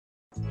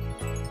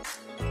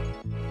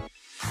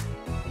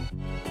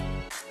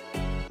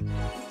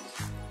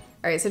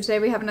All right, so today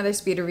we have another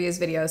speed reviews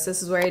video. So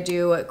this is where I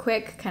do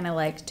quick, kind of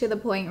like to the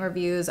point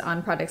reviews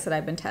on products that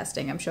I've been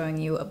testing. I'm showing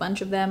you a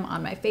bunch of them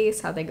on my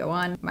face, how they go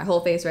on. My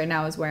whole face right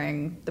now is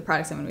wearing the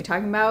products I'm gonna be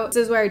talking about.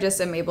 This is where I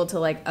just am able to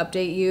like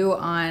update you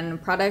on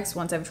products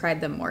once I've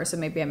tried them more. So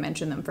maybe I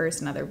mentioned them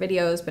first in other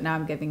videos, but now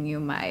I'm giving you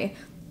my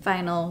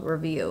final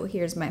review.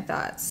 Here's my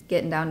thoughts.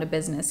 Getting down to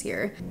business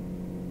here.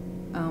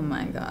 Oh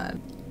my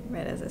God.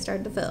 Right as I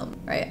started to film.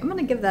 All right, I'm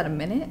gonna give that a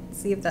minute,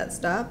 see if that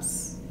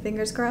stops.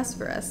 Fingers crossed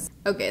for us.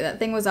 Okay, that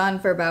thing was on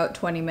for about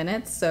 20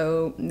 minutes,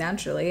 so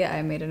naturally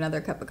I made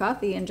another cup of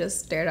coffee and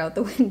just stared out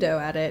the window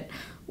at it,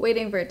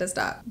 waiting for it to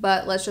stop.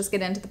 But let's just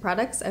get into the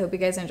products. I hope you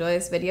guys enjoy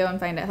this video and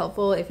find it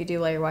helpful. If you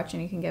do while you're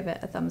watching, you can give it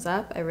a thumbs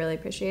up. I really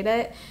appreciate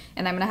it.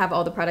 And I'm gonna have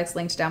all the products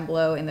linked down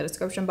below in the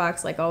description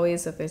box like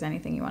always, so if there's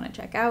anything you wanna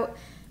check out,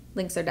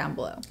 links are down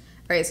below.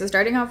 All right, so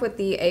starting off with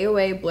the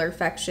AOA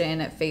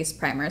Blurfection Face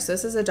Primer. So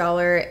this is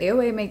 $1.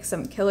 AOA makes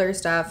some killer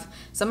stuff.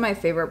 Some of my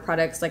favorite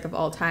products like of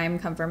all time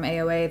come from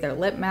AOA. Their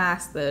lip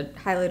mask, the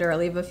highlighter, I'll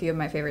leave a few of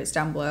my favorites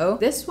down below.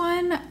 This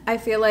one, I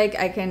feel like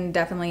I can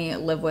definitely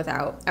live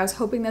without. I was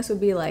hoping this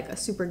would be like a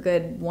super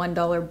good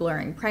 $1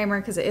 blurring primer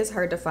because it is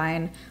hard to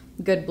find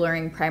good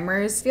blurring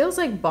primers. Feels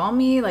like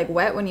balmy, like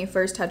wet when you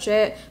first touch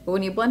it, but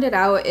when you blend it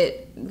out,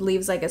 it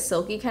leaves like a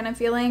silky kind of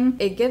feeling.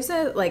 It gives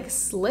it like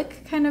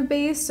slick kind of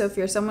base, so if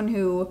you're someone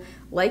who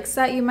likes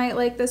that, you might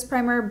like this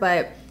primer,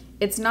 but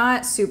it's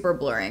not super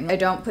blurring. I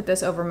don't put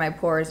this over my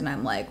pores and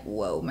I'm like,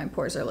 whoa, my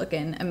pores are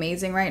looking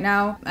amazing right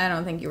now. I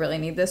don't think you really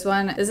need this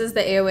one. This is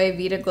the AOA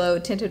Vita Glow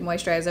Tinted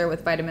Moisturizer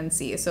with Vitamin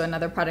C, so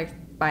another product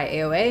by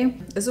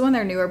AOA. This is one of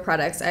their newer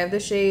products. I have the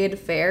shade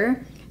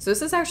Fair. So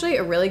this is actually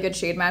a really good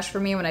shade match for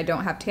me when I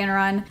don't have tanner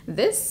on.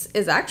 This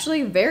is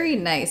actually very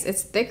nice.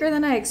 It's thicker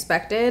than I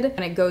expected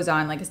and it goes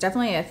on. Like it's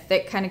definitely a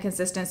thick kind of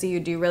consistency. You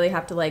do really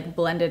have to like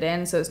blend it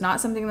in. So it's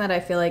not something that I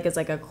feel like is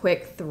like a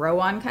quick throw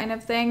on kind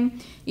of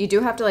thing. You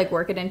do have to like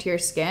work it into your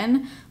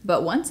skin,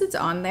 but once it's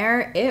on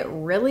there, it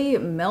really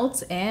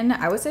melts in.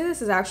 I would say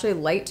this is actually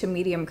light to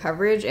medium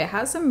coverage. It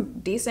has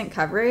some decent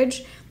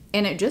coverage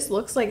and it just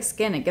looks like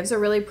skin. It gives a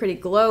really pretty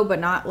glow, but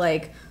not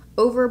like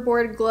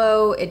overboard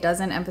glow. It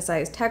doesn't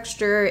emphasize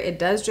texture. It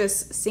does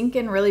just sink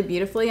in really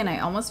beautifully, and I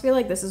almost feel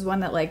like this is one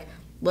that like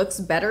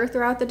looks better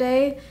throughout the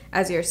day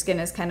as your skin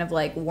is kind of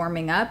like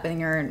warming up and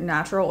your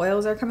natural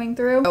oils are coming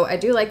through. So I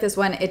do like this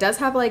one. It does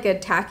have like a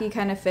tacky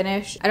kind of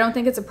finish. I don't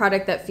think it's a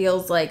product that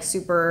feels like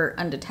super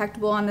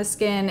undetectable on the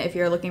skin. If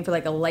you're looking for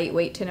like a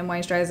lightweight tinted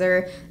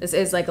moisturizer, this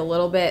is like a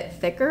little bit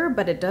thicker,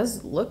 but it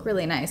does look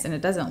really nice and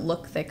it doesn't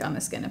look thick on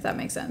the skin, if that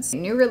makes sense.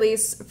 New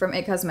release from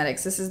IT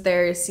Cosmetics. This is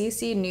their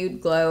CC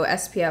Nude Glow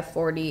SPF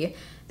 40.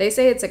 They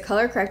say it's a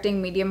color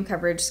correcting medium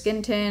coverage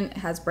skin tint,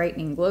 has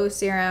brightening glow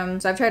serum.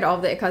 So I've tried all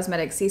of the IT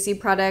Cosmetics CC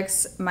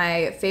products.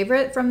 My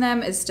favorite from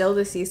them is still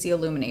the CC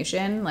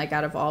Illumination, like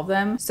out of all of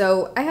them.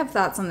 So I have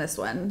thoughts on this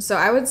one. So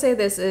I would say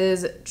this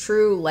is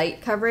true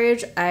light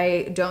coverage.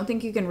 I don't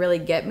think you can really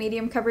get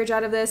medium coverage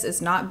out of this. It's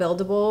not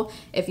buildable.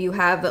 If you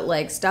have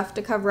like stuff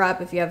to cover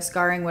up, if you have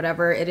scarring,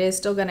 whatever, it is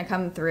still gonna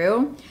come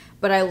through.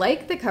 But I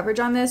like the coverage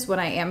on this when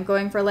I am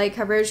going for light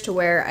coverage to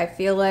where I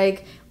feel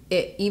like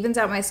it evens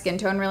out my skin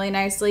tone really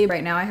nicely.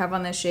 Right now I have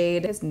on the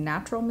shade, it's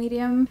natural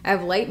medium. I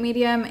have light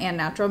medium and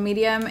natural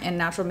medium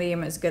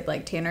is good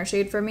like tanner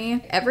shade for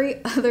me.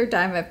 Every other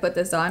time I've put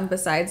this on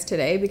besides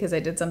today, because I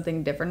did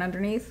something different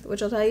underneath,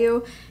 which I'll tell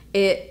you,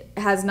 it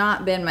has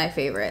not been my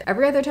favorite.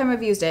 Every other time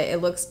I've used it,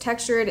 it looks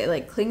textured, it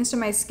like clings to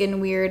my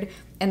skin weird,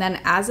 and then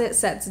as it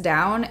sets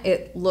down,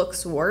 it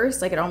looks worse,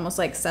 like it almost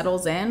like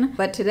settles in.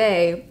 But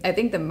today, I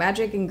think the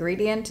magic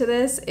ingredient to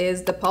this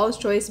is the Paula's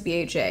Choice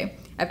BHA.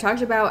 I've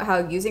talked about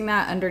how using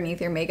that underneath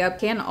your makeup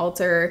can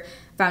alter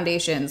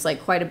foundations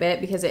like quite a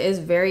bit because it is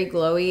very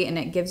glowy and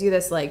it gives you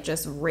this like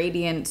just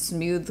radiant,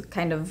 smooth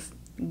kind of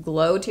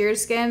glow to your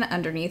skin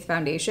underneath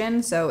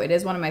foundation. So it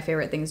is one of my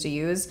favorite things to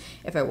use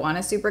if I want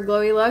a super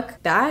glowy look.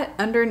 That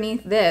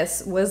underneath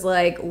this was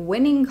like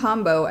winning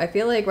combo. I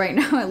feel like right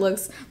now it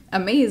looks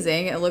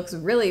amazing. It looks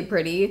really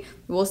pretty.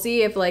 We'll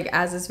see if like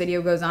as this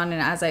video goes on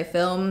and as I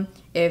film,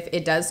 if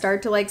it does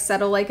start to like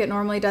settle like it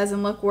normally does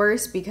and look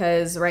worse,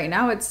 because right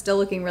now it's still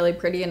looking really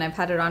pretty and I've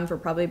had it on for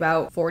probably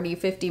about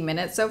 40-50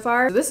 minutes so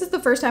far. So this is the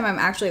first time I'm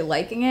actually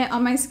liking it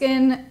on my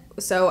skin.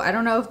 So I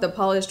don't know if the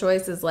Paula's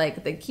Choice is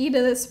like the key to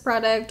this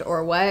product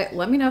or what.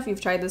 Let me know if you've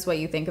tried this, what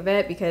you think of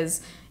it,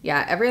 because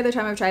yeah, every other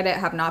time I've tried it,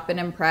 have not been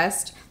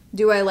impressed.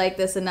 Do I like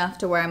this enough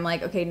to where I'm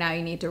like, okay, now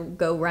you need to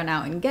go run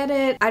out and get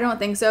it? I don't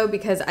think so,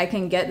 because I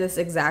can get this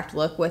exact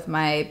look with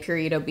my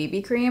Purito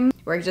BB cream,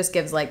 where it just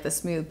gives like the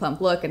smooth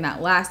plump look and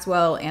that lasts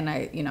well, and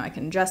I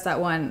can adjust that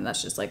one.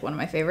 That's just like one of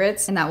my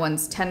favorites, and that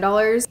one's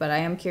 $10, but I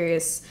am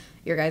curious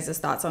your guys'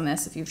 thoughts on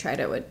this. If you've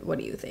tried it, what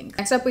do you think?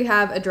 Next up, we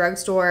have a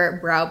drugstore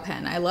brow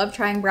pen. I love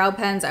trying brow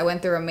pens. I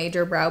went through a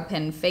major brow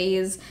pen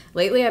phase.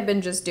 Lately, I've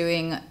been just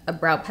doing a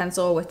brow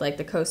pencil with like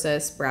the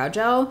Kosas brow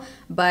gel,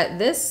 but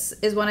this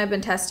is one I've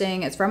been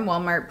testing. It's from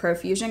Walmart,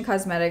 Profusion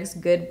Cosmetics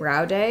Good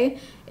Brow Day.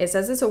 It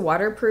says it's a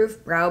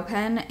waterproof brow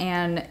pen,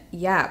 and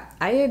yeah,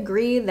 I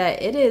agree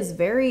that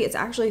it's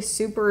actually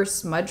super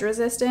smudge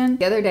resistant.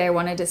 The other day I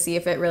wanted to see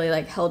if it really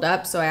like held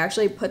up, so I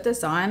actually put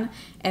this on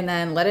and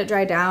then let it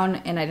dry down,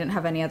 and I didn't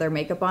have any other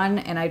makeup on,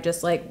 and I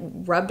just like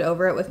rubbed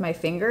over it with my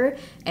finger,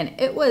 and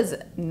it was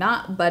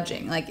not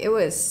budging. Like, it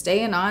was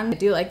staying on. I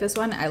do like this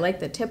one. I like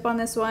the tip on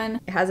this one.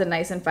 It has a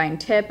nice and fine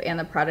tip, and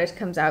the product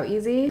comes out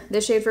easy.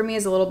 This shade for me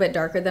is a little bit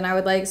darker than I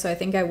would like, so I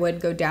think I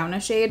would go down a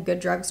shade. Good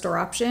drugstore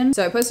option.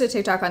 So I posted a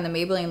TikTok on the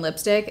Maybelline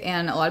lipstick,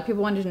 and a lot of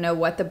people wanted to know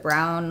what the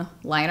brown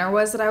liner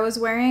was that I was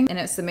wearing, and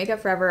it's the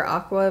Makeup Forever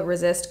Aqua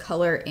Resist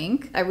Color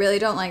Ink. I really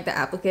don't like the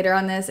applicator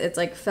on this. It's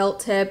like felt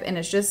tip, and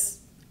it's just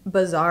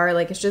bizarre.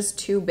 Like, it's just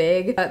too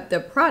big. But the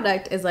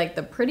product is like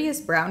the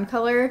prettiest brown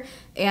color,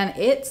 and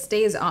it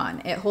stays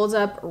on. It holds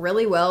up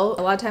really well.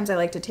 A lot of times I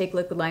like to take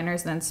liquid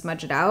liners and then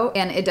smudge it out,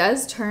 and it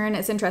does turn,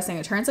 it's interesting,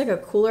 it turns like a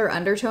cooler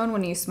undertone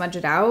when you smudge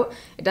it out.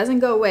 It doesn't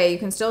go away, you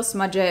can still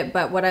smudge it,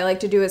 but what I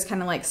like to do is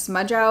kind of like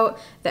smudge out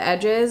the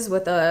edges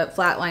with a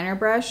flat liner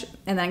brush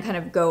and then kind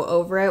of go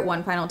over it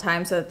one final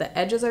time so that the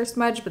edges are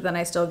smudged, but then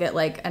I still get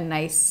like a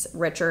nice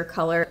richer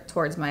color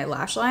towards my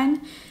lash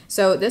line.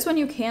 So this one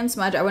you can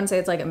smudge. I wouldn't say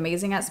it's like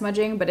amazing at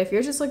smudging, but if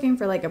you're just looking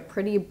for like a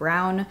pretty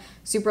brown,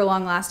 super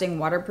long lasting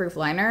waterproof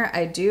liner,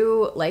 I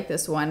do like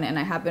this one, and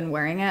I have been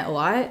wearing it a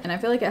lot, and I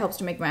feel like it helps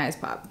to make my eyes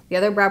pop. The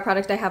other brow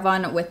product I have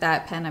on with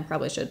that pen, I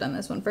probably should have done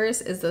this one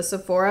first, is the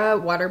Sephora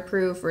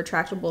waterproof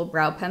retractable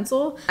brow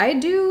pencil. I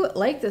do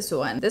like this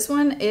one. This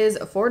one is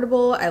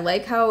affordable. I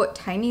like how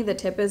tiny the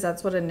tip is.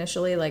 That's what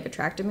initially like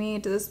attracted me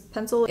to this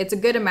pencil. It's a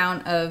good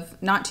amount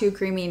of not too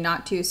creamy,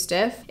 not too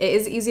stiff. It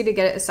is easy to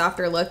get a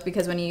softer look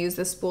because when you use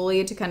the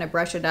spoolie to kind of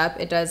brush it up,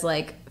 it does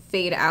like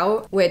fade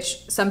out,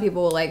 which some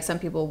people will like, some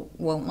people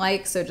won't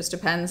like, so it just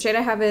depends. The shade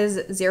I have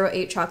is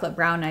 08 Chocolate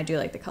Brown, and I do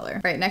like the color.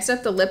 All right, next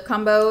up, the lip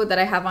combo that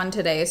I have on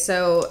today.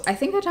 So I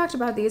think I talked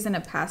about these in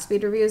a past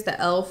speed reviews, the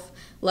e.l.f.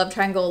 Love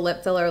Triangle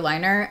Lip Filler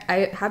Liner.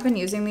 I have been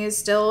using these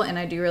still, and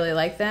I do really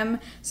like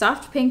them.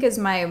 Soft pink is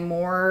my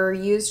more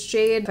used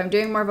shade. If I'm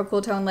doing more of a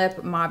cool tone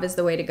lip, mauve is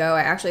the way to go.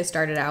 I actually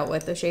started out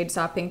with the shade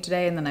soft pink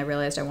today, and then I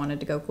realized I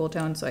wanted to go cool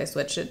tone, so I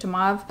switched it to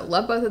mauve. I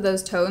love both of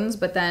those tones,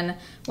 but then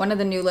one of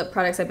the new lip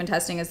products I've been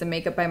testing is the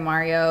Makeup by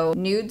Mario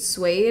Nude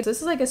Suede. So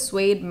this is like a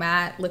suede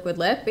matte liquid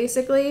lip,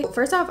 basically.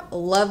 First off,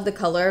 love the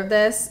color of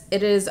this.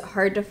 It is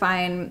hard to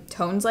find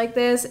tones like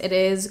this. It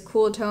is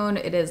cool tone,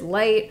 it is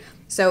light.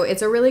 So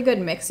it's a really good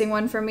mixing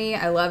one for me.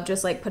 I love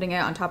just like putting it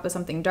on top of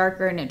something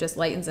darker, and it just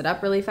lightens it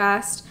up really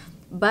fast.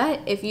 But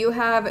if you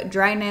have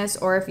dryness,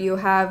 or if you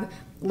have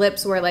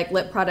lips where like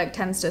lip product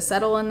tends to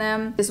settle in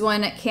them, this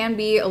one can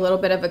be a little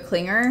bit of a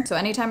clinger. So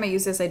anytime I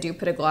use this, I do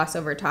put a gloss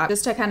over top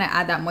just to kind of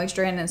add that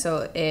moisture in, and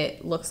so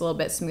it looks a little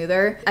bit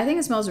smoother. I think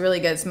it smells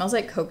really good. It smells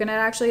like coconut,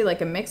 actually,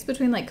 like a mix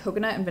between like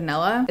coconut and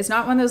vanilla. It's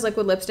not one of those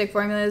liquid lipstick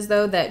formulas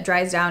though that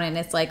dries down and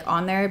it's like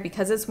on there,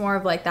 because it's more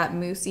of like that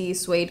moussey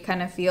suede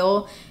kind of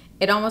feel.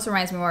 It almost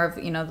reminds me more of,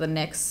 you know, the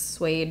NYX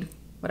suede,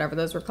 whatever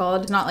those were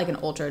called. It's not like an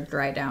ultra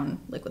dry down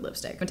liquid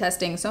lipstick. I've been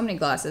testing so many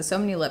glosses, so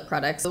many lip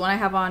products. The one I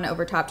have on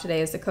over top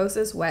today is the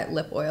Kosas Wet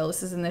Lip Oil.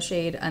 This is in the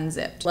shade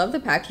Unzipped. Love the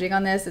packaging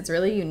on this. It's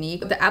really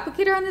unique. The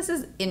applicator on this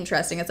is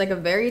interesting. It's like a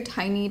very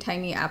tiny,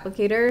 tiny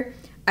applicator.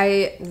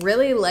 I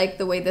really like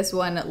the way this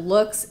one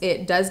looks.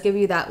 It does give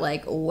you that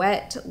like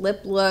wet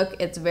lip look.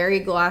 It's very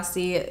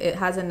glossy. It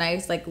has a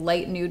nice like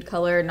light nude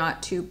color,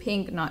 not too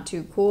pink, not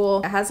too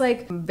cool. It has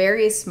like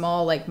very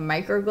small like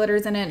micro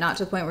glitters in it, not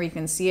to the point where you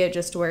can see it,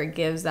 just to where it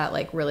gives that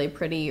like really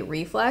pretty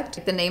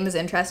reflect. The name is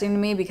interesting to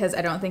me because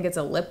I don't think it's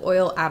a lip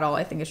oil at all.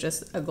 I think it's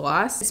just a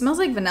gloss. It smells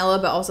like vanilla,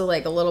 but also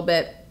like a little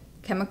bit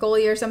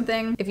chemical-y or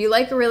something. If you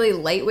like a really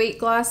lightweight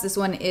gloss, this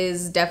one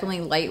is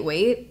definitely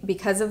lightweight.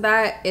 Because of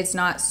that, it's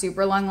not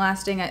super long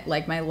lasting.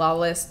 Like my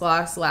Lawless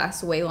gloss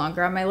lasts way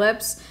longer on my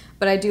lips,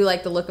 but I do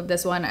like the look of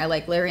this one. I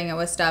like layering it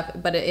with stuff,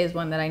 but it is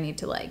one that I need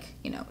to like,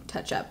 you know,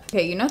 touch up.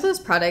 Okay, you know those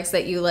products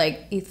that you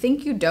like, you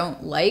think you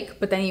don't like,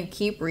 but then you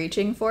keep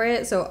reaching for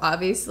it, so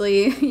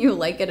obviously you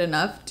like it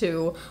enough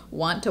to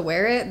want to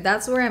wear it?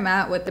 That's where I'm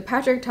at with the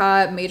Patrick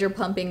Ta Major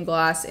Plumping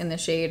Gloss in the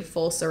shade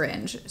Full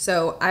Syringe.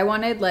 So I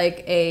wanted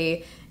like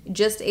a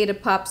just ate a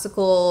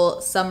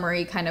popsicle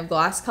summery kind of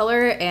gloss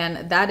color,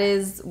 and that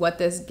is what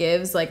this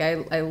gives. Like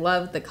I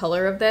love the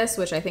color of this,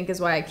 which I think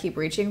is why I keep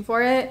reaching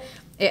for it.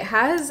 It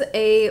has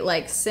a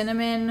like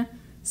cinnamon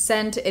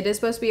scent. It is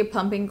supposed to be a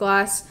pumping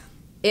gloss.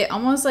 It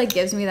almost like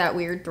gives me that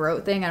weird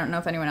throat thing. I don't know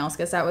if anyone else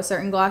gets that with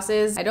certain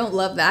glosses. I don't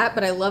love that,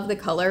 but I love the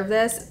color of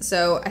this.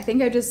 So I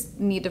think I just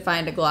need to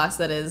find a gloss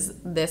that is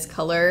this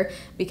color,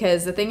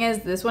 because the thing is,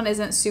 this one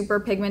isn't super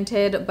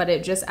pigmented, but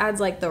it just adds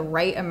like the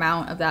right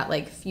amount of that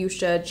like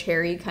fuchsia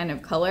cherry kind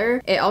of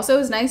color. It also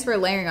is nice for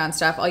layering on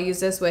stuff. I'll use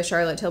this with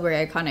Charlotte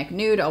Tilbury Iconic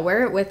Nude. I'll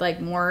wear it with like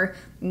more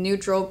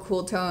neutral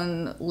cool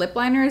tone lip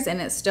liners,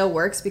 and it still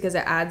works because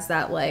it adds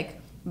that like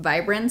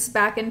vibrance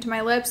back into my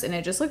lips, and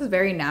it just looks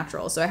very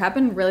natural. So I have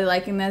been really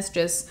liking this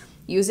just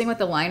using with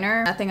the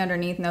liner, nothing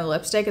underneath, no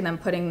lipstick, and then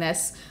putting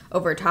this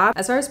over top.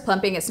 As far as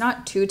plumping, it's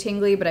not too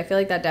tingly, but I feel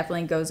like that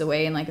definitely goes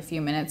away in like a few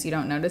minutes. You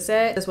don't notice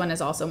it. This one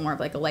is also more of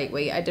like a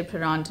lightweight. I did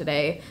put it on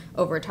today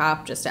over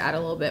top just to add a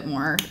little bit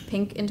more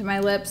pink into my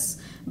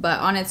lips, but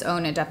on its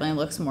own, it definitely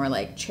looks more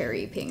like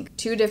cherry pink.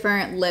 Two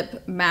different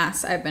lip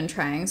masks I've been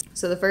trying.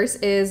 So the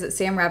first is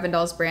Sam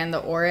Ravindal's brand,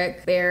 the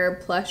Auric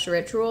Bare Plush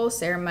Ritual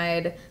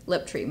Ceramide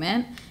Lip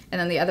Treatment. And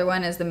then the other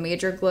one is the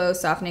Major Glow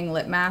Softening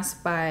Lip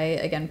Mask by,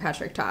 again,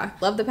 Patrick Ta.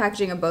 Love the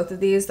packaging of both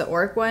of these. The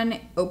Auric one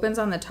opens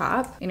on the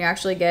top and you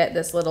actually get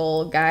this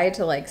little guide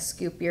to like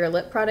scoop your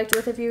lip product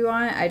with if you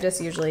want. I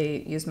just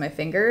usually use my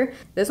finger.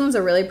 This one's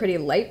a really pretty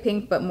light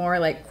pink, but more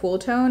like cool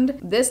toned.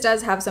 This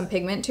does have some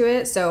pigment to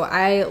it, so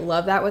I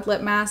love that with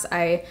lip masks.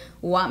 I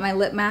want my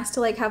lip mask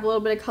to like have a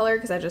little bit of color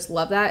because I just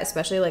love that,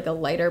 especially like a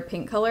lighter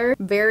pink color.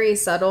 Very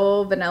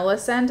subtle vanilla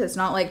scent. It's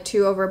not like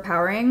too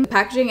overpowering. The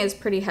packaging is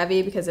pretty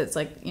heavy because it's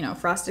like, you know,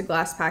 frosted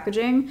glass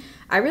packaging.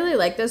 I really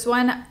like this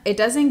one. It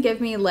doesn't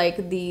give me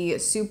like the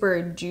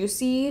super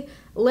juicy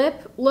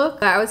lip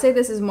look. I would say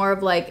this is more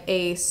of like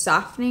a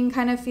softening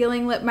kind of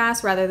feeling lip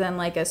mask rather than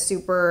like a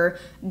super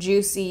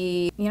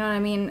juicy, you know what I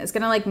mean? It's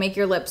gonna like make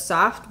your lips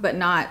soft but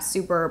not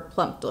super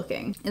plump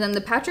looking. And then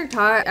the Patrick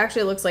Ta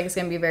actually looks like it's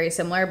gonna be very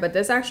similar, but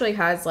this actually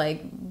has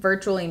like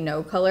virtually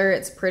no color.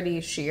 It's pretty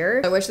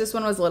sheer. I wish this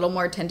one was a little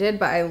more tinted,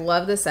 but I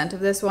love the scent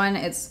of this one.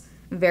 It's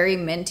very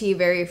minty,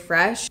 very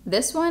fresh.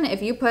 This one,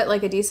 if you put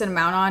like a decent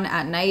amount on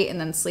at night and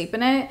then sleep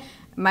in it,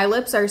 my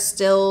lips are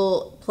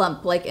still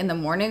plump like in the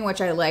morning,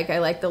 which I like. I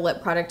like the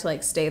lip product to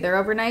like stay there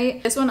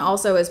overnight. This one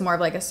also is more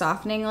of like a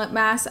softening lip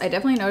mask. I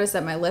definitely noticed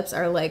that my lips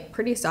are like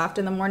pretty soft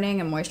in the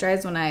morning and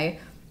moisturized when I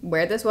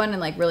wear this one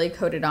and like really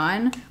coat it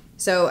on.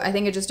 So I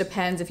think it just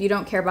depends. If you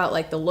don't care about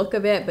like the look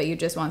of it, but you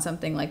just want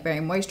something like very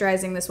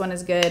moisturizing, this one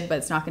is good, but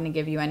it's not going to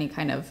give you any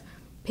kind of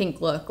pink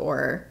look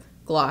or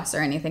gloss or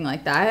anything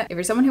like that. If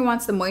you're someone who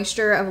wants the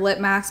moisture of lip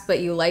masks, but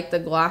you like the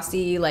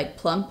glossy, like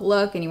plump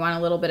look and you want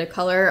a little bit of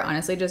color,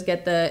 honestly, just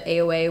get the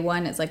AOA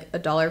one. It's like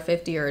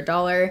 $1.50 or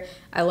 $1.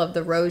 I love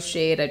the rose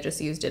shade. I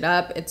just used it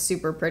up. It's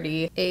super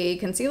pretty. A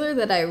concealer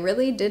that I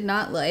really did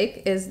not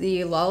like is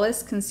the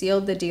Lawless Conceal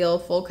the Deal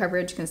Full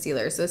Coverage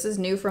Concealer. So this is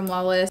new from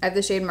Lawless. I have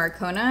the shade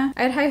Marcona.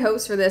 I had high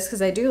hopes for this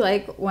because I do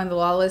like one of the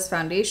Lawless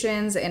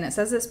foundations and it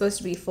says it's supposed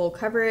to be full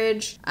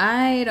coverage.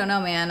 I don't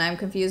know, man. I'm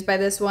confused by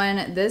this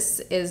one. This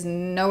is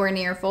nowhere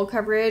near full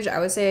coverage. I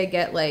would say I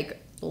get like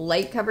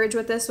light coverage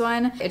with this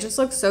one. It just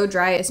looks so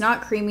dry. It's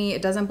not creamy.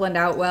 It doesn't blend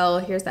out well.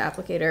 Here's the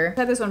applicator. I've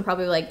had this one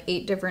probably like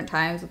 8 different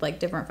times with like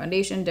different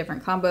foundation,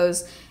 different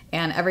combos.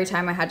 And every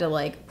time I had to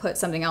like put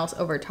something else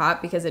over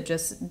top because it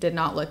just did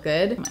not look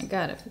good. Oh my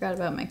God, I forgot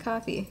about my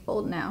coffee.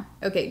 Cold now.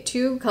 Okay,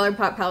 2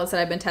 ColourPop palettes that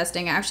I've been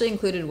testing. I actually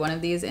included one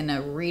of these in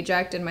a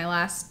reject in my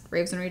last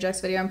Raves and Rejects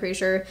video, I'm pretty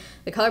sure.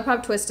 The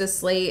ColourPop Twist is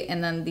Slate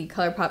and then the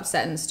ColourPop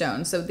Set in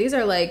Stone. So these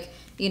are like,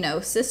 you know,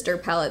 sister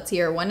palettes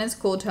here. One is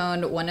cool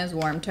toned, one is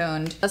warm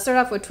toned. Let's start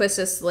off with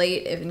Twisted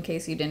Slate, if in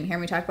case you didn't hear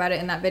me talk about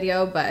it in that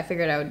video, but I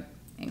figured I would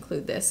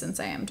include this since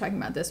I am talking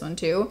about this one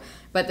too.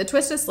 But the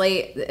Twisted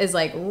Slate is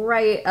like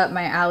right up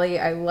my alley.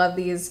 I love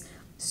these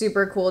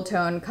super cool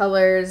tone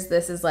colors.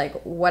 This is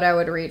like what I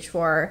would reach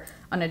for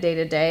on a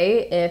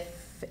day-to-day if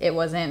it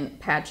wasn't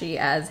patchy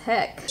as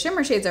heck.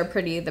 Shimmer shades are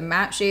pretty. The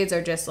matte shades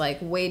are just like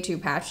way too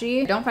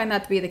patchy. I don't find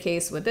that to be the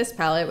case with this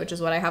palette, which is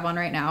what I have on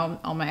right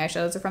now. All my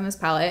eyeshadows are from this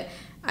palette.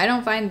 I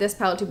don't find this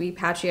palette to be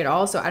patchy at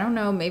all, so I don't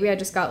know, maybe I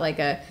just got like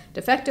a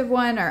defective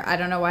one, or I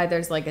don't know why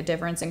there's like a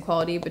difference in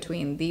quality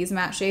between these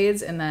matte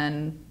shades and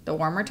then the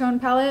warmer tone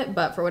palette,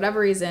 but for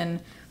whatever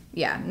reason,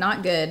 yeah,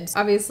 not good.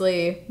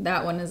 Obviously,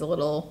 that one is a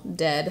little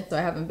dead, so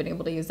I haven't been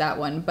able to use that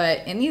one.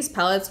 But in these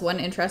palettes, one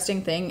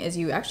interesting thing is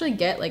you actually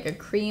get like a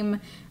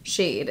cream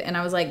shade. And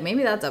I was like,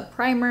 maybe that's a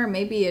primer.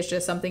 Maybe it's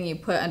just something you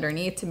put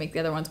underneath to make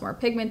the other ones more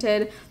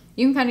pigmented.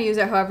 You can kind of use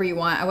it however you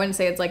want. I wouldn't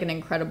say it's like an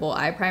incredible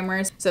eye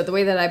primer. So the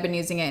way that I've been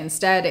using it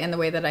instead and the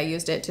way that I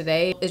used it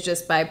today is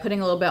just by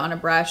putting a little bit on a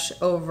brush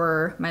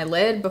over my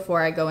lid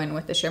before I go in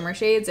with the shimmer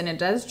shades. And it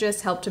does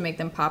just help to make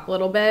them pop a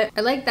little bit.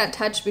 I like that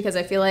touch because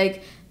I feel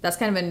like that's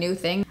kind of a new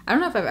thing. I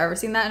don't know if I've ever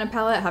seen that in a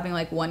palette, having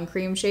like one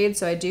cream shade,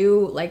 so I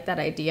do like that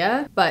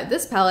idea. But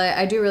this palette,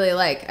 I do really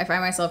like. I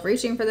find myself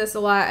reaching for this a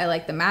lot. I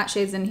like the matte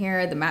shades in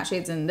here. The matte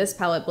shades in this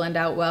palette blend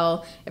out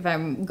well. If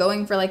I'm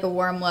going for like a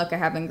warm look, I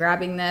have been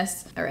grabbing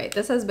this. All right,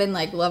 this has been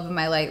like love of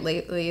my life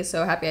lately,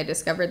 so happy I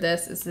discovered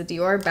this. It's the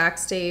Dior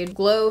Backstage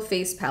Glow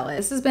Face Palette.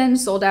 This has been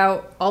sold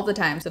out all the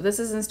time, so if this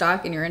is in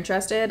stock and you're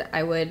interested,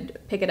 I would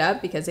pick it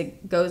up because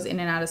it goes in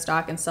and out of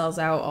stock and sells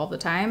out all the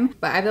time.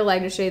 But I have the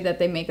lightest shade that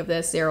they make of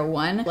this,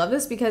 01. Love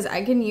this because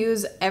I can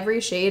use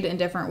every shade in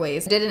different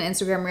ways. I did an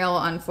Instagram reel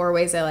on 4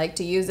 ways I like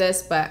to use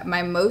this, but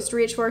my most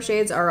reach for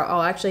shades are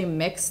I'll actually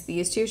mix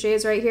these 2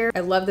 shades right here.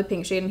 I love the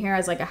pink shade in here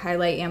as like a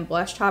highlight and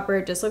blush topper.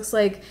 It just looks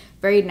like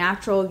very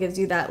natural, gives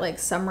you that like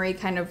summery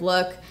kind of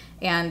look.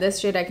 And this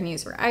shade I can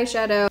use for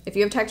eyeshadow. If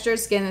you have textured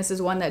skin, this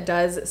is one that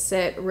does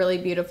sit really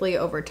beautifully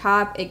over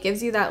top. It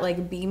gives you that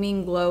like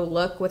beaming glow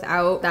look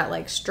without that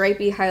like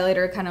stripey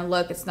highlighter kind of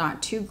look. It's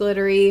not too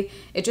glittery.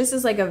 It just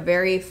is like a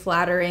very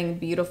flattering,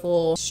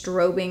 beautiful,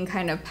 strobing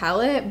kind of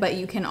palette, but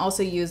you can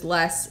also use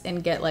less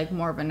and get like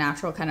more of a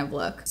natural kind of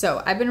look.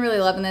 So I've been really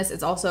loving this.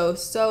 It's also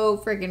so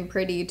freaking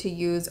pretty to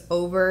use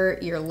over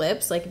your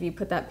lips. Like if you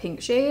put that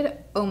pink shade,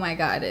 oh my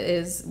God, it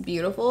is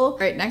beautiful. All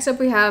right, next up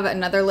we have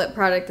another lip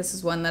product. This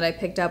is one that I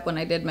picked up when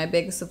I did my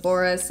big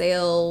Sephora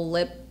sale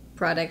lip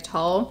product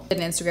haul. Did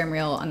an Instagram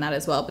reel on that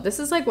as well. But this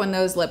is like one of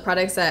those lip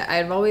products that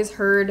I've always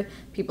heard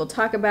people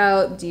talk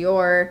about,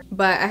 Dior,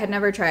 but I had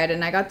never tried.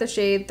 And I got the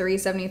shade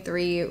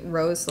 373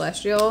 Rose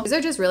Celestial. These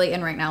are just really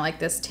in right now, like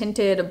this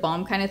tinted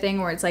balm kind of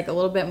thing where it's like a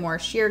little bit more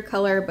sheer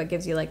color, but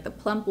gives you like the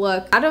plump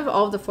look. Out of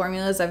all of the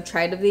formulas I've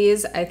tried of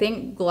these, I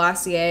think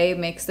Glossier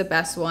makes the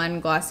best one,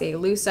 Glossier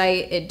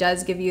Lucite. It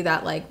does give you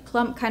that like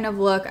plump kind of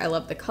look. I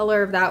love the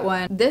color of that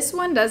one. This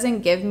one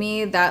doesn't give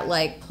me that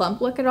like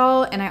plump look at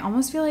all. And I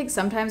almost feel like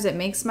sometimes it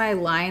makes my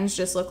lines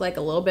just look like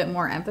a little bit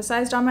more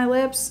emphasized on my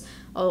lips.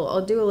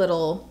 I'll do a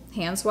little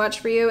hand swatch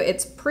for you.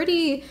 It's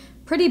pretty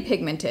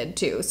pigmented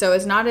too, so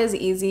it's not as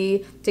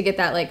easy to get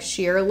that like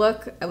sheer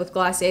look with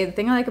Glossier. The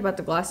thing I like about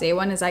the Glossier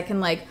one is I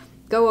can like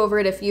go over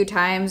it a few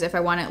times if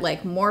I want it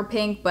like more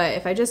pink, but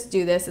if I just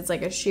do this, it's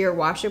like a sheer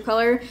wash of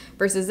color,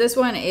 versus this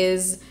one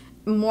is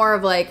more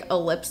of like a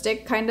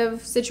lipstick kind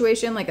of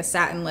situation, like a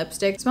satin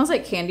lipstick. It smells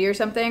like candy or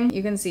something.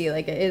 You can see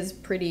like it is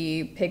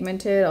pretty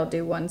pigmented. I'll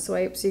do one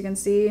swipe so you can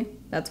see.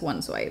 That's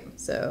one swipe.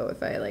 So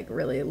if I like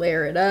really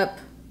layer it up,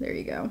 there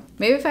you go.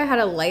 Maybe if I had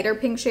a lighter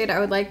pink shade, I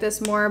would like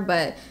this more,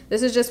 but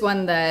this is just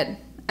one that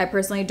I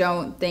personally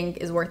don't think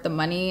is worth the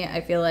money.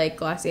 I feel like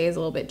Glossier is a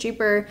little bit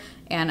cheaper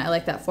and I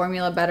like that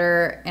formula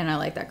better and I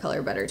like that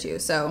color better too.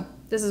 So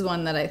this is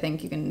one that I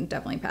think you can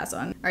definitely pass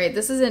on. All right,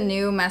 this is a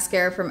new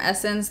mascara from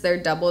Essence, their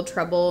Double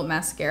Trouble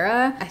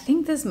mascara. I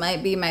think this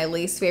might be my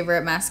least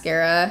favorite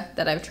mascara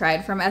that I've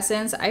tried from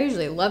Essence. I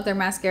usually love their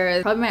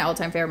mascara. Probably my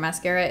all-time favorite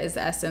mascara is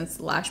the Essence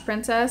Lash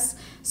Princess.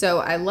 So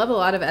I love a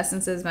lot of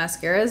Essence's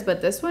mascaras,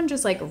 but this one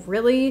just like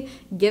really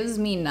gives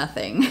me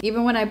nothing.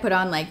 Even when I put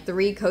on like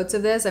 3 coats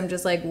of this, I'm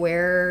just like,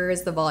 where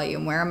is the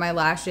volume? Where are my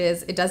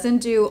lashes? It doesn't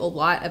do a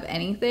lot of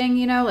anything,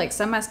 you know? Like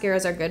some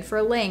mascaras are good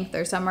for length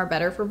or some are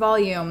better for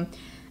volume.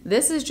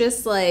 This is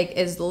just like,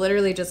 is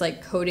literally just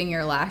like coating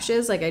your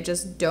lashes. Like I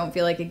just don't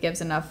feel like it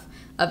gives enough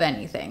of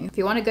anything. If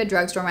you want a good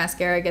drugstore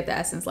mascara, get the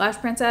Essence Lash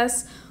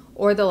Princess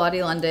or the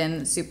Lottie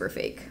London Super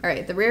Fake. All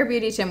right, the Rare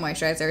Beauty Tin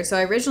Moisturizer. So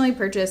I originally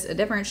purchased a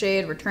different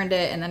shade, returned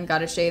it, and then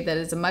got a shade that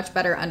is a much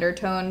better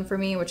undertone for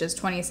me, which is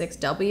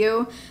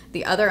 26W.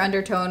 The other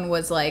undertone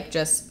was like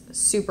just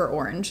super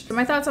orange. So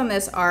my thoughts on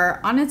this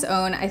are, on its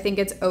own, I think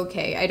it's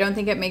okay. I don't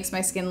think it makes my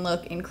skin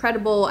look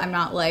incredible. I'm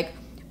not like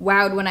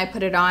wowed when I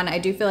put it on. I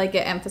do feel like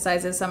it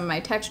emphasizes some of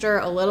my texture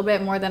a little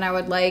bit more than I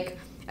would like.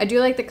 I do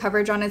like the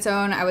coverage on its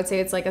own. I would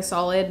say it's like a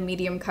solid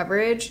medium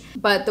coverage,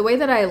 but the way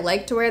that I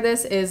like to wear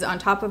this is on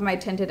top of my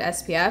tinted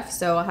SPF.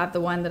 So I'll have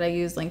the one that I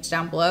use linked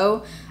down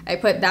below. I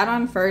put that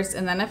on first,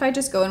 and then if I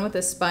just go in with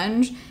a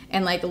sponge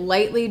and like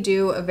lightly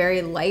do a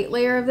very light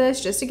layer of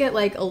this just to get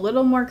like a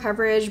little more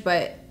coverage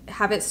but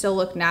have it still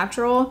look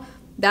natural,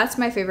 that's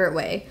my favorite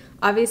way.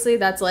 Obviously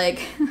that's like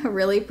a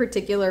really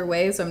particular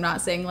way, so I'm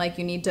not saying like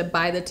you need to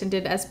buy the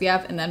tinted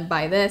SPF and then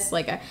buy this.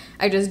 Like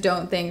I just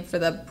don't think for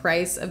the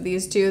price of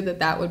these two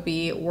that would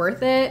be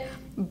worth it.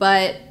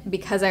 But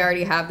because I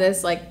already have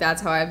this, like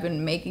that's how I've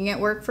been making it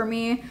work for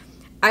me.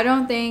 I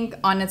don't think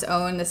on its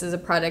own this is a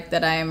product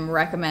that I'm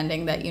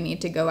recommending that you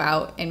need to go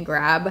out and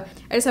grab.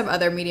 I just have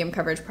other medium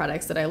coverage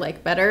products that I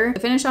like better. The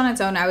finish on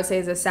its own I would say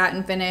is a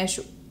satin finish.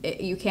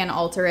 You can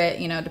alter it,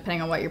 you know,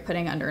 depending on what you're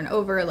putting under and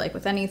over, like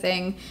with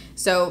anything.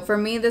 So for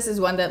me, this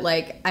is one that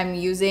like I'm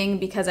using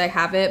because I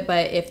have it,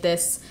 but if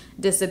this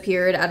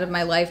disappeared out of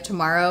my life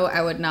tomorrow,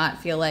 I would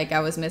not feel like I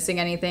was missing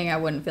anything. I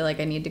wouldn't feel like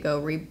I need to go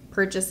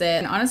repurchase it.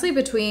 And honestly,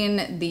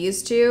 between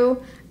these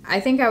two, I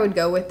think I would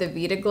go with the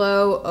Vita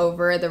Glow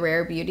over the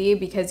Rare Beauty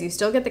because you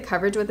still get the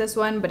coverage with this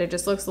one, but it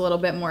just looks a little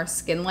bit more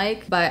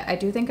skin-like. But I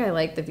do think I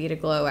like the Vita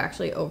Glow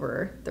actually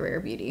over the Rare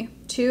Beauty.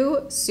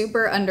 2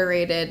 super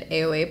underrated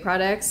AOA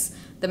products.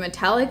 The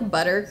metallic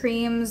butter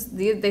creams,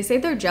 they say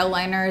they're gel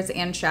liners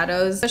and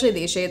shadows, especially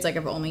these shades like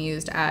I've only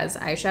used as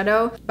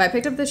eyeshadow. But I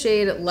picked up the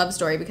shade Love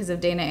Story because of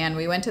Dana Ann.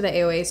 We went to the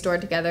AOA store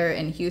together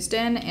in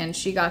Houston and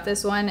she got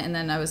this one, and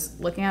then I was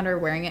looking at her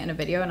wearing it in a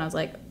video and I was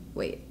like,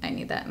 wait, I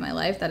need that in my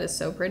life. That is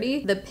so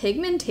pretty. The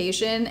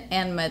pigmentation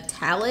and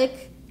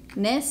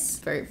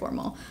metallicness, very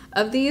formal,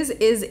 of these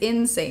is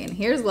insane.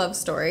 Here's Love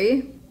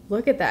Story.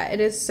 Look at that. It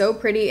is so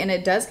pretty, and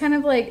it does kind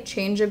of like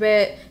change a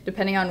bit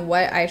depending on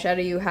what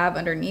eyeshadow you have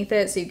underneath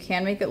it, so you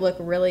can make it look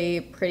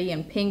really pretty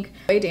and pink.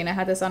 The way Dana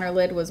had this on her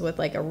lid was with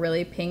like a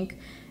really pink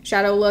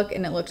shadow look,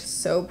 and it looked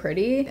so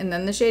pretty. And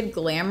then the shade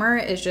Glamour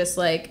is just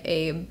like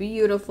a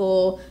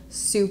beautiful,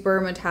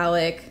 super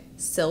metallic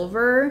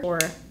silver for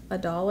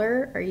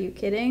 $1. Are you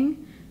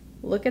kidding?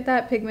 Look at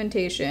that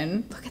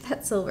pigmentation. Look at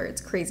that silver,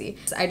 it's crazy.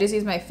 So I just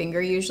use my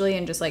finger usually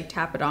and just like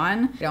tap it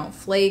on. I don't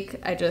flake,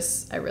 I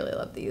really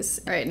love these.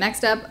 All right,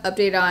 next up,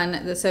 update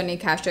on the Sony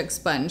Kashuk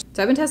sponge.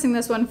 So I've been testing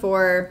this one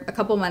for a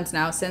couple months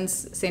now,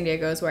 since San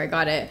Diego is where I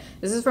got it.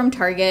 This is from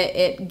Target.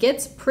 It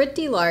gets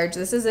pretty large.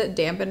 This is it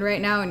dampened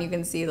right now and you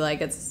can see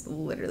like it's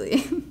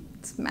literally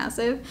it's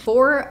massive.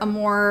 For a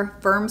more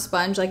firm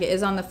sponge, like it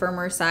is on the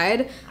firmer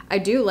side, I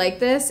do like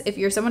this. If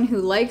you're someone who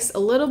likes a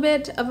little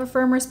bit of a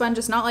firmer sponge,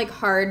 it's not like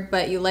hard,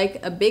 but you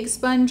like a big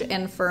sponge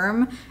and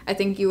firm, I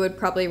think you would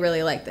probably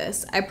really like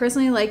this. I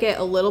personally like it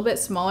a little bit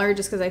smaller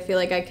just because I feel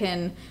like I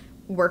can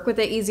work with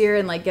it easier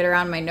and like get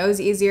around my nose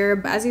easier.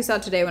 But as you saw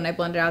today when I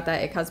blended out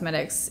that It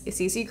Cosmetics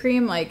CC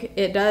cream, like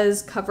it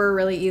does cover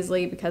really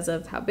easily because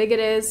of how big it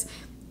is.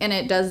 And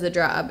it does the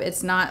job.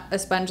 It's not a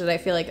sponge that I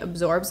feel like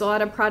absorbs a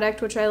lot of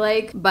product, which I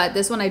like, but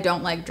this one I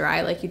don't like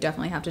dry. Like you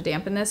definitely have to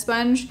dampen this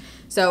sponge.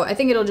 So I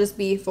think it'll just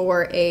be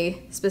for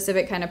a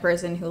specific kind of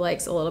person who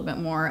likes a little bit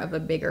more of a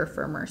bigger,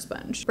 firmer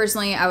sponge.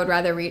 Personally, I would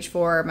rather reach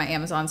for my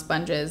Amazon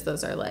sponges.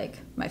 Those are like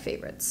my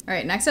favorites. All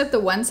right, next up, the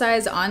One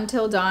Size On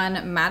Till Dawn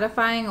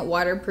Mattifying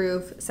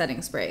Waterproof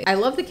Setting Spray. I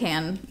love the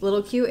can,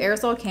 little cute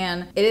aerosol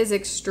can. It is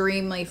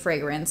extremely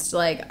fragranced.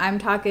 Like I'm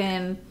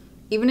talking,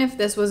 even if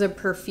this was a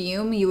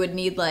perfume, you would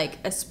need like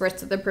a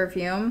spritz of the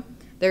perfume.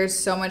 There's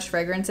so much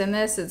fragrance in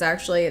this.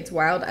 It's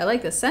wild. I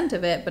like the scent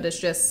of it, but it's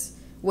just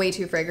way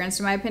too fragrant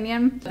in my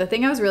opinion. The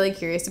thing I was really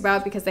curious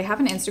about, because they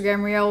have an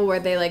Instagram reel where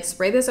they like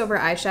spray this over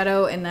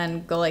eyeshadow and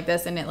then go like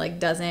this and it like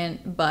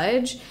doesn't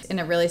budge and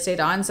it really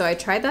stayed on. So I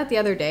tried that the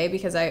other day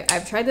because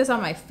I've tried this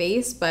on my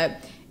face,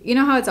 but you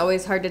know how it's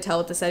always hard to tell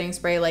with the setting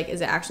spray, like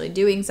is it actually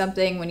doing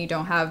something when you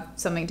don't have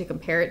something to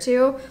compare it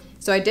to?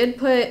 So I did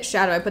put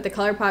shadow, I put the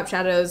ColourPop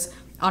shadows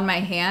on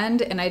my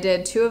hand and I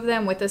did 2 of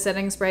them with the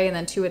setting spray and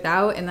then 2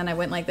 without, and then I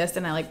went like this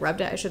and I like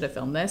rubbed it. I should have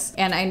filmed this.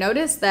 And I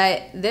noticed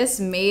that this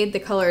made the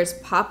colors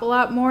pop a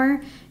lot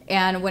more,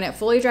 and when it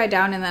fully dried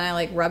down and then I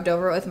like rubbed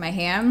over it with my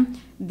hand,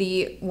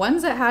 the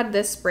ones that had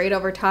this sprayed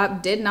over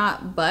top did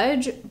not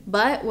budge,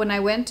 but when I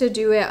went to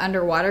do it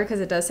underwater, because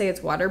it does say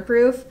it's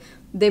waterproof,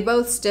 they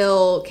both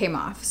still came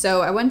off.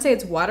 So I wouldn't say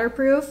it's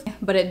waterproof,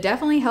 but it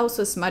definitely helps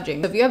with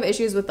smudging. So if you have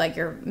issues with like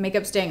your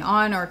makeup staying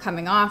on or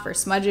coming off or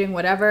smudging,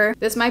 whatever,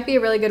 this might be a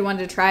really good one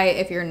to try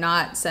if you're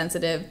not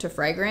sensitive to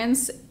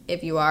fragrance.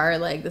 If you are,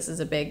 like, this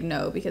is a big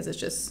no because it's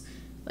just,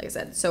 like I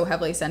said, so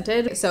heavily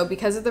scented. So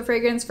because of the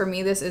fragrance, for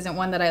me, this isn't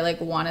one that I like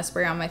want to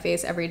spray on my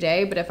face every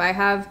day. But if I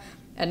have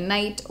a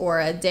night or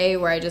a day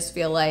where I just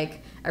feel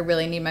like I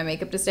really need my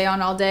makeup to stay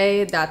on all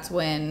day, that's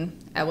when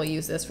I will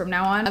use this from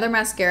now on. Another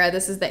mascara,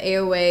 this is the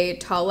AOA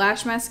Tall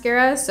Lash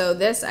Mascara. So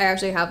this I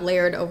actually have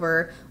layered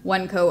over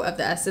one coat of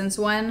the Essence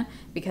one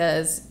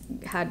because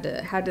had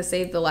to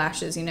save the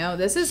lashes, you know.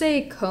 This is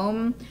a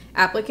comb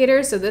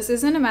applicator, so this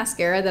isn't a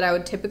mascara that I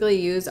would typically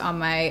use on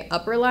my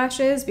upper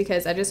lashes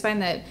because I just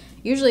find that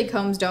usually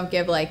combs don't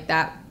give like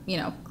that, you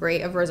know,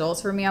 great of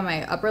results for me on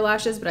my upper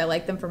lashes, but I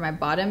like them for my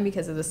bottom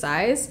because of the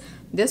size.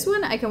 This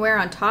one I can wear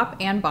on top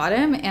and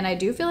bottom, and I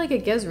do feel like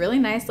it gives really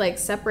nice like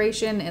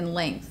separation and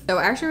length. So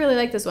I actually really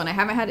like this one. I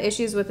haven't had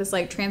issues with this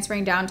like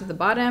transferring down to the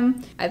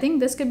bottom. I think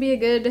this could be a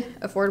good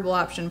affordable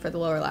option for the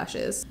lower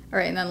lashes. All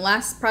right, and then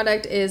last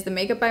product is the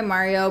Makeup by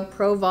Mario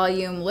Pro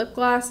Volume Lip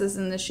Gloss. This is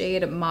in the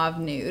shade Mauve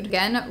Nude.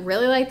 Again,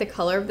 really like the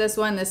color of this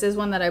one. This is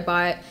one that I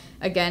bought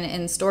again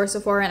in store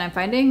Sephora, and I'm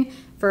finding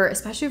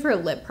especially for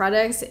lip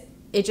products,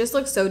 it just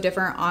looks so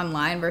different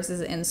online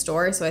versus in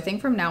store. So I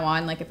think from now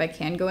on, like if I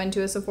can go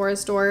into a Sephora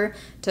store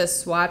to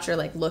swatch or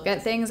like look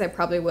at things, I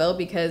probably will,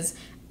 because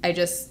I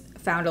just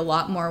found a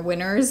lot more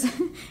winners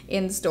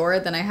in store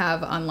than I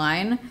have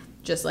online,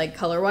 just like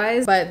color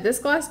wise. But this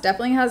gloss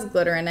definitely has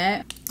glitter in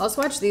it. I'll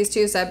swatch these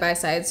two side by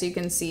side so you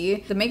can see.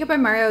 The Makeup by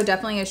Mario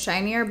definitely is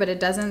shinier, but it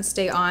doesn't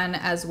stay on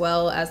as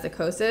well as the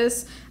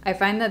Kosas. I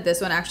find that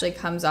this one actually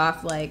comes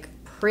off like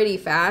pretty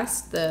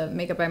fast, the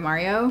Makeup by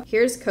Mario.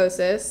 Here's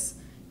Kosas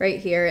right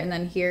here, and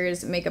then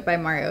here's Makeup by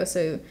Mario.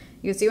 So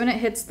you can see when it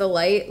hits the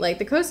light, like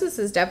the Kosas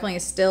is definitely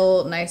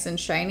still nice and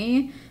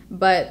shiny,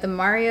 but the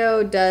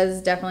Mario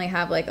does definitely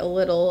have like a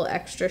little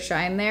extra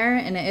shine there,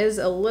 and it is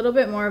a little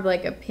bit more of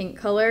like a pink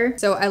color.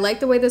 So I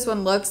like the way this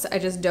one looks. I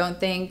just don't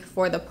think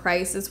for the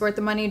price it's worth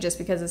the money, just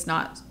because it's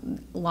not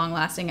long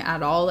lasting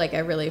at all. Like I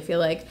really feel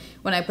like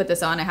when I put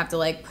this on, I have to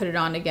like put it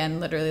on again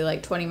literally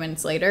like 20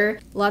 minutes later.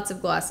 Lots of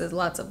glosses,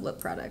 lots of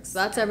lip products.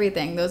 That's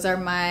everything. Those are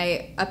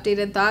my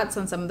updated thoughts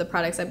on some of the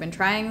products I've been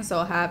trying. So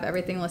I'll have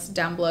everything listed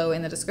down below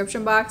in the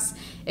description box.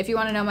 If you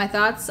want to know my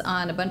thoughts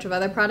on a bunch of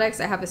other products,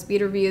 I have a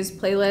speed reviews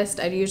playlist.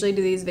 I usually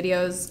do these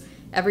videos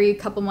every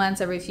couple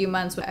months, every few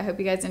months. I hope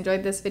you guys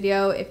enjoyed this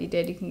video. If you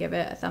did, you can give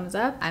it a thumbs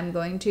up. I'm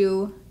going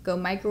to go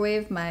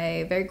microwave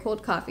my very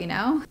cold coffee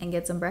now and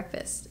get some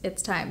breakfast.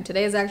 It's time.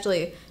 Today is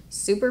actually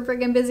super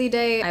freaking busy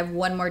day. I have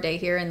one more day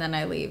here and then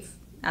I leave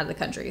out of the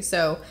country.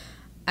 So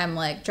I'm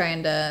like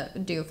trying to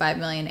do 5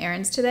 million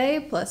errands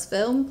today, plus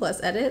film,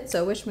 plus edit.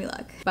 So wish me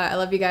luck. But I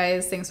love you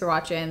guys. Thanks for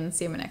watching.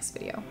 See you in my next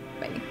video.